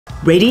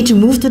Ready to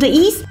move to the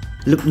east?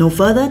 Look no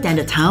further than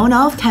the town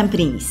of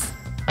Tampines.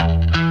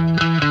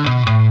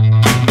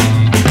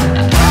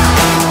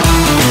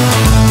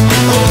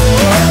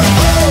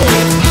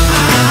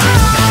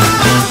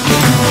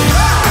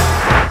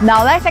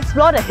 Now let's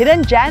explore the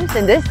hidden gems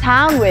in this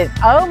town with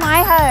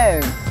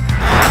Ohmyhome.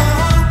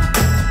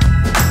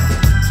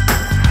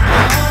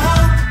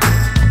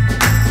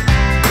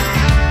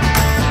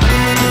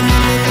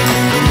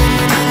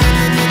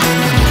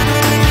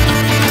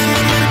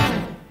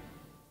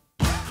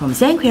 From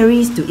sand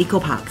quarries to eco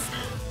parks,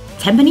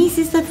 Tampines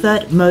is the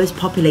third most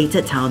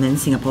populated town in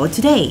Singapore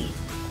today.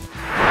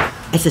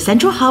 As the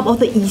central hub of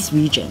the East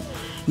region,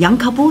 young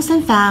couples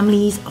and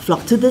families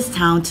flock to this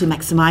town to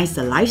maximize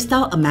the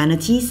lifestyle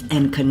amenities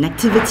and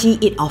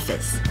connectivity it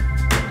offers.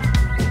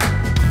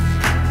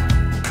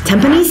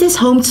 Tampines is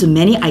home to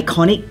many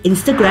iconic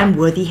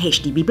Instagram-worthy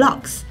HDB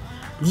blocks.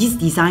 These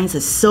designs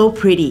are so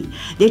pretty,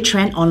 they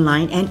trend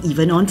online and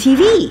even on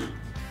TV.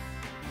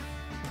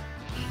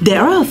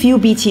 There are a few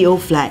BTO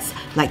flats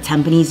like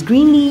Tampines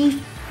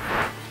GreenLeaf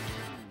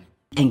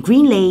and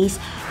Greenlace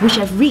which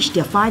have reached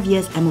their 5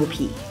 years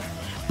MOP.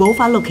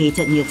 Both are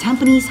located near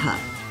Tampines Hub.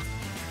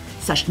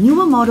 Such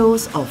newer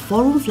models of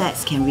 4-room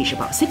flats can reach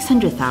about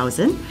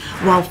 600,000,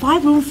 while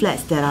 5-room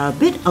flats that are a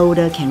bit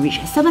older can reach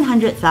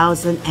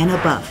 700,000 and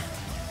above.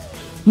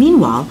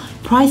 Meanwhile,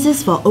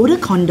 prices for older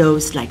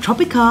condos like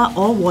Tropica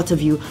or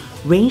Waterview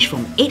range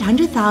from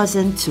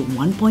 800,000 to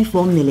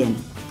 1.4 million.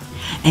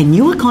 And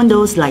newer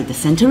condos like the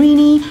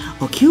Santorini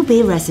or Q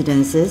Bay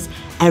residences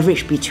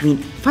average between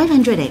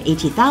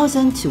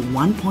 580,000 to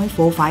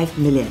 1.45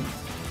 million.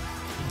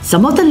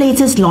 Some of the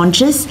latest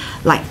launches,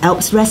 like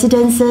Alps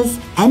Residences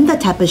and the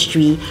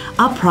Tapestry,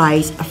 are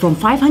priced from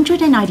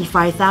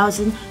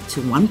 595,000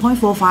 to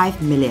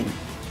 1.45 million.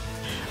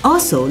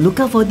 Also, look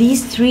out for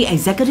these 3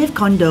 executive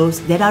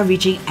condos that are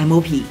reaching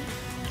MOP.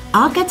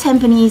 Arc at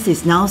Tampines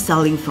is now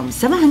selling from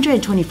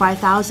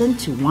 725,000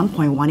 to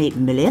 1.18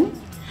 million,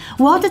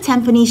 while the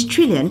Tampines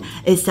Trillion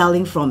is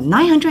selling from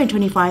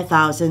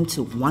 925,000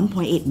 to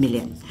 1.8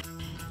 million.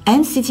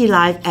 And City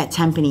Life at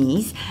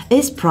Tampines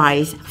is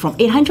priced from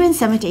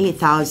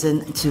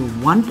 878,000 to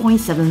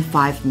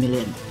 1.75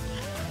 million.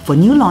 For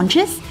new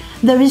launches,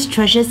 there is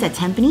Treasures at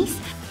Tampines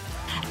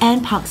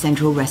and Park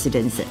Central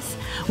Residences,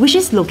 which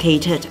is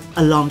located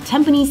along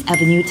Tampines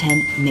Avenue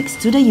 10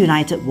 next to the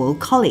United World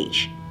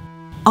College.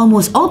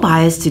 Almost all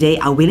buyers today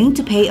are willing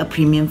to pay a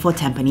premium for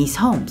Tampines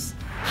homes.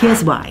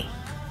 Here's why.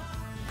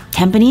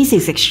 Tampines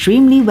is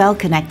extremely well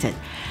connected.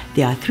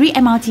 There are 3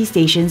 MRT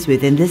stations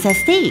within this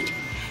estate.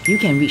 You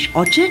can reach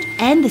Orchard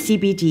and the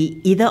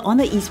CBD either on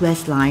the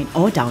East-West line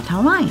or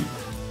Downtown line.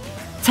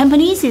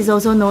 Tampines is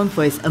also known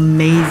for its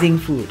amazing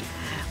food.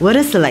 What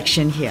a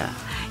selection here!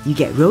 You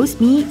get roast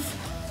meats,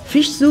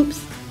 fish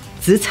soups,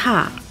 zi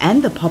cha,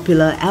 and the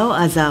popular Al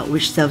Azhar,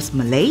 which serves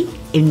Malay,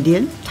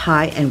 Indian,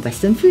 Thai and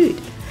Western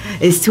food.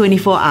 It's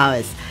 24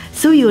 hours,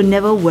 so you'll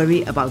never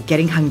worry about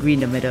getting hungry in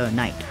the middle of the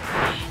night.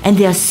 And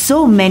there are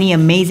so many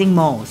amazing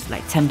malls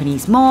like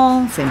Tampines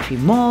Mall, Century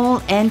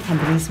Mall and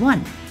Tampines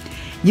One.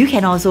 You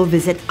can also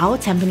visit our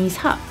Tampines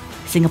Hub,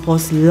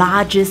 Singapore's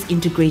largest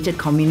integrated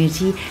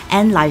community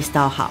and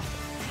lifestyle hub.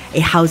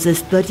 It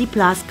houses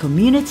 30+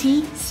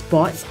 community,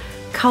 sports,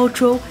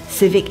 cultural,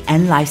 civic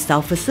and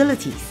lifestyle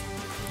facilities.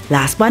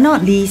 Last but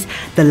not least,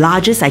 the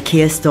largest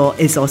IKEA store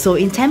is also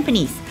in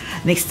Tampines,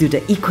 next to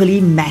the equally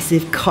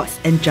massive Courts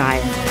and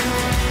Giant.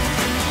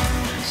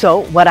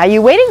 So what are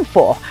you waiting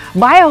for?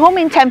 Buy a home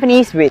in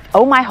Tampines with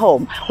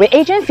Ohmyhome with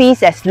agent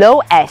fees as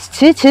low as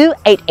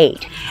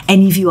 2288.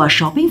 And if you are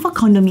shopping for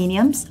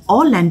condominiums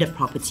or landed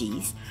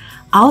properties,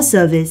 our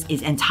service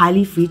is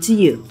entirely free to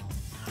you.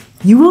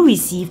 You will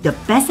receive the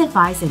best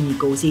advice and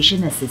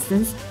negotiation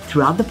assistance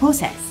throughout the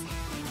process.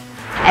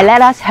 And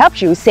let us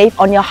help you save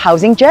on your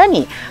housing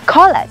journey.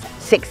 Call us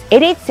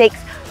 6886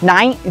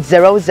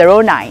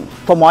 9009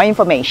 for more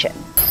information.